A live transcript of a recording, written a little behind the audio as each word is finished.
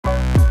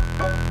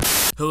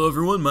Hello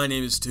everyone, my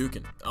name is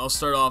Tahukan. I'll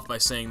start off by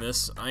saying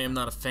this, I am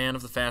not a fan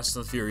of the Fast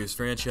and the Furious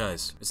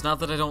franchise. It's not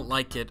that I don't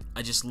like it,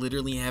 I just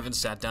literally haven't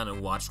sat down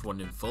and watched one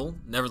in full.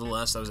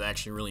 Nevertheless, I was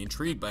actually really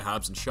intrigued by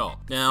Hobbs and Shaw.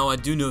 Now, I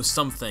do know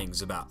some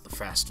things about the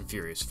Fast and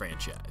Furious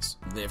franchise.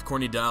 They have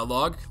corny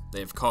dialogue, they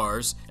have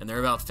cars, and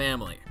they're about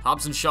family.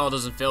 Hobbs and Shaw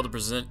doesn't fail to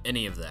present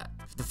any of that.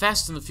 The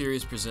Fast and the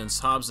Furious presents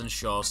Hobbs and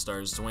Shaw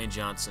stars Dwayne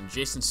Johnson,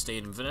 Jason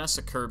Statham,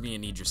 Vanessa Kirby,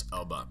 and Idris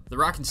Elba. The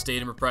Rock and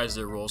Statham reprise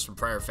their roles from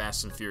prior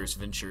Fast and Furious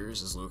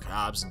ventures as Luke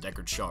Hobbs and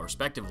Deckard Shaw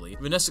respectively.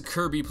 Vanessa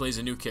Kirby plays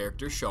a new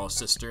character, Shaw's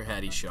sister,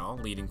 Hattie Shaw,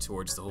 leading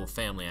towards the whole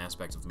family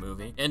aspect of the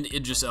movie. And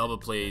Idris Elba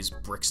plays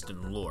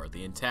Brixton Lore,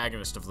 the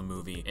antagonist of the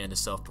movie and a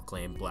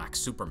self-proclaimed Black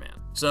Superman.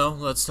 So,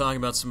 let's talk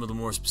about some of the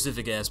more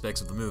specific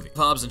aspects of the movie.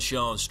 Hobbs and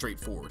Shaw is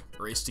straightforward.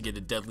 A race to get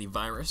a deadly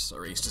virus, a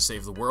race to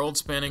save the world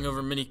spanning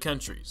over many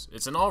countries.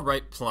 It's an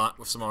alright plot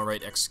with some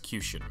alright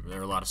execution. There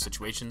are a lot of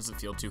situations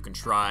that feel too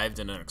contrived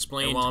and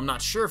unexplained. And while I'm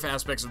not sure if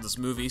aspects of this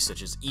movie,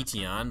 such as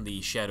Etion,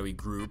 the shadowy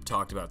group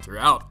talked about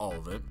throughout all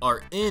of it,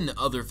 are in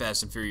other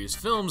Fast and Furious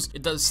films,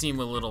 it does seem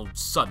a little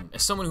sudden.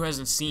 As someone who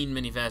hasn't seen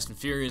many Fast and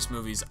Furious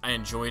movies, I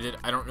enjoyed it.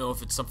 I don't know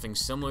if it's something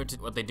similar to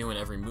what they do in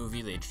every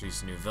movie. They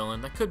introduce a new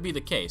villain. That could be the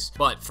case.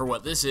 But for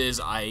what this is,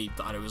 I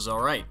thought it was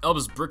alright.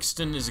 Elba's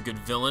Brixton is a good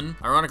villain.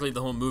 Ironically,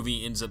 the whole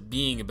movie ends up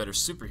being a better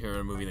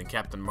superhero movie than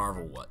Captain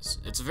Marvel was.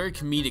 It's a very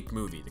comedic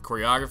movie. The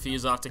choreography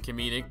is often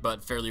comedic,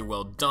 but fairly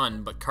well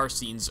done, but car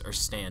scenes are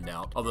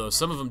standout, although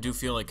some of them do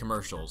feel like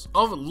commercials.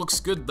 All of it looks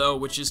good though,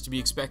 which is to be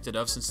expected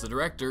of since the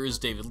director is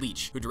David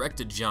Leitch, who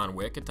directed John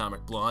Wick,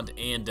 Atomic Blonde,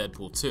 and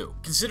Deadpool 2.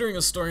 Considering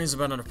the story is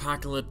about an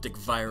apocalyptic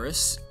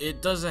virus,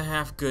 it does a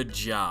half-good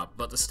job,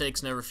 but the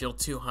stakes never feel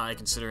too high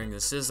considering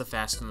this is the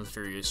Fast and the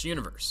Furious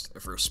universe.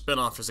 Therefore, a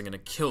spin-off isn't going to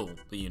kill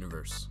the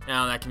universe.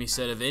 Now, that can be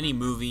said of any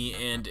movie,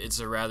 and it's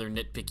a rather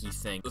nitpicky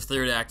thing. The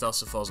third act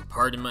also falls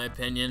apart in my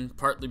opinion,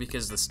 partly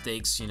because the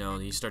stakes,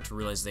 you start to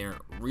realize they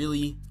aren't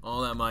really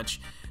all that much.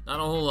 Not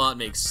a whole lot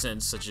makes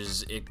sense, such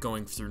as it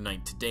going through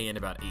night to day in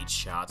about 8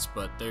 shots,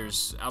 but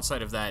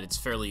outside of that, it's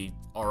fairly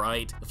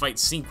alright. The fight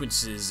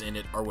sequences in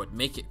it are what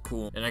make it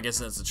cool, and I guess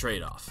that's the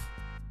trade-off.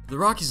 The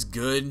Rock is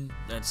good,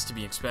 that's to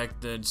be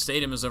expected.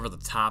 Statham is over the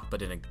top,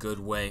 but in a good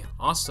way.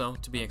 Also,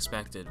 to be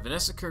expected.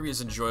 Vanessa Kirby is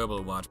enjoyable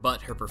to watch,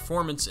 but her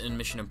performance in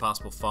Mission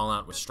Impossible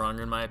Fallout was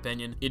stronger in my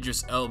opinion.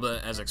 Idris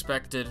Elba, as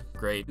expected,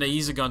 great.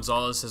 Naiza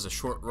Gonzalez has a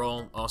short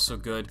role, also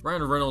good.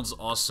 Ryan Reynolds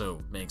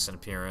also makes an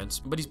appearance,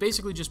 but he's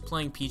basically just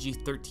playing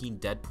PG-13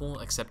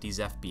 Deadpool, except he's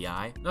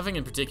FBI. Nothing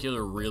in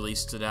particular really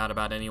stood out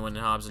about anyone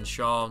in Hobbs and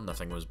Shaw.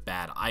 Nothing was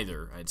bad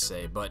either, I'd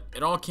say, but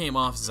it all came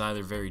off as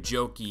either very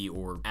jokey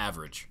or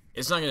average.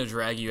 It's not going to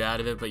drag you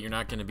out of it, but you're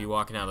not going to be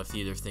walking out of the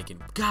theater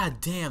thinking,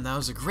 God damn, that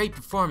was a great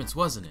performance,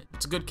 wasn't it?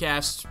 It's a good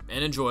cast,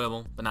 and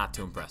enjoyable, but not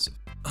too impressive.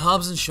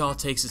 Hobbs and Shaw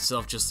takes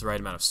itself just the right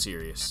amount of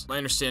serious. My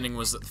understanding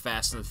was that the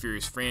Fast and the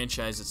Furious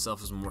franchise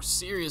itself is more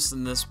serious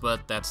than this,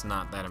 but that's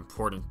not that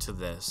important to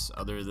this,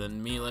 other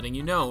than me letting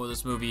you know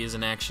this movie is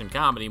an action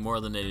comedy more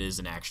than it is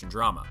an action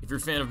drama. If you're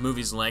a fan of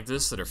movies like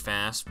this that are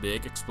fast,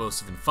 big,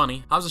 explosive, and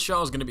funny, Hobbs and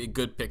Shaw is going to be a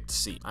good pick to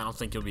see. I don't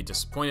think you'll be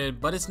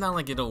disappointed, but it's not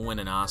like it'll win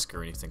an Oscar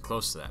or anything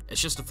close to that. It's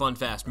just a fun,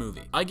 fast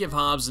movie. I give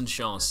Hobbs and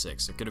Shaw a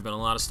 6. There could have been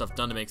a lot of stuff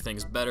done to make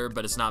things better,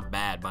 but it's not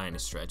bad by any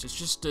stretch. It's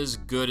just as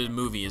good a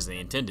movie as they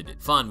intended it.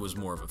 Fun was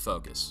more of a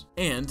focus.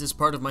 And as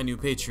part of my new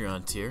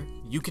Patreon tier,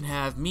 you can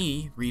have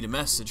me read a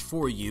message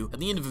for you at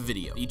the end of a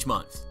video each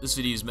month. This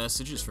video's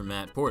message is from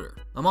Matt Porter.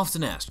 I'm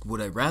often asked,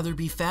 would I rather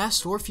be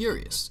fast or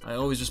furious? I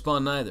always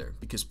respond neither,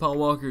 because Paul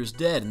Walker is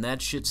dead and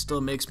that shit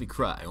still makes me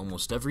cry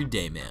almost every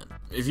day, man.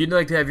 If you'd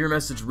like to have your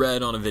message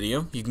read on a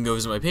video, you can go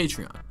visit my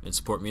Patreon and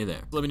support me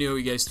there. Let me know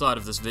what you guys thought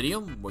of this video,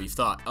 what you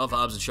thought of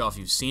Hobbs and Shaw if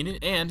you've seen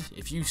it, and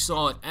if you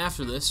saw it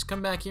after this,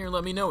 come back here and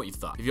let me know what you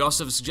thought. If you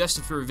also have a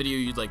suggestion for a video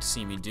you'd like to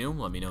see me do,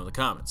 let me know in the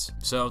comments.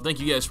 So thank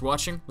you guys for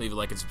watching. Leave a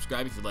like and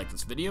subscribe if you like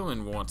this video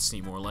and want to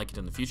see more like it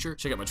in the future.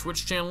 Check out my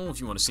Twitch channel if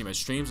you want to see my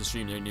streams. I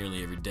stream there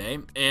nearly every day.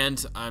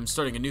 And I'm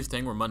starting a new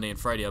thing where Monday and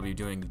Friday I'll be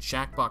doing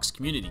Jackbox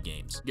community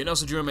games. You can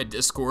also join my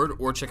Discord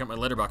or check out my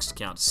Letterboxd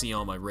account to see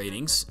all my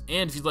ratings.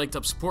 And if you'd like to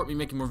help support me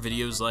making more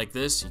videos like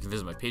this, you can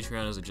visit my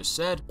Patreon as I just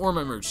said, or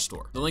my merch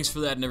store. The links for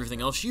that and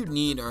everything else you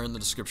need are in the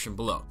description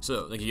below.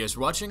 So thank you guys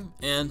for watching,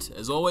 and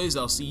as always,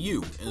 I'll see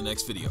you in the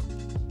next video.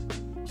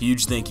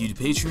 Huge thank you to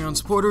Patreon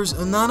supporters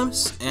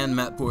Anonymous and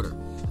Matt Porter.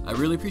 I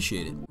really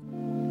appreciate it.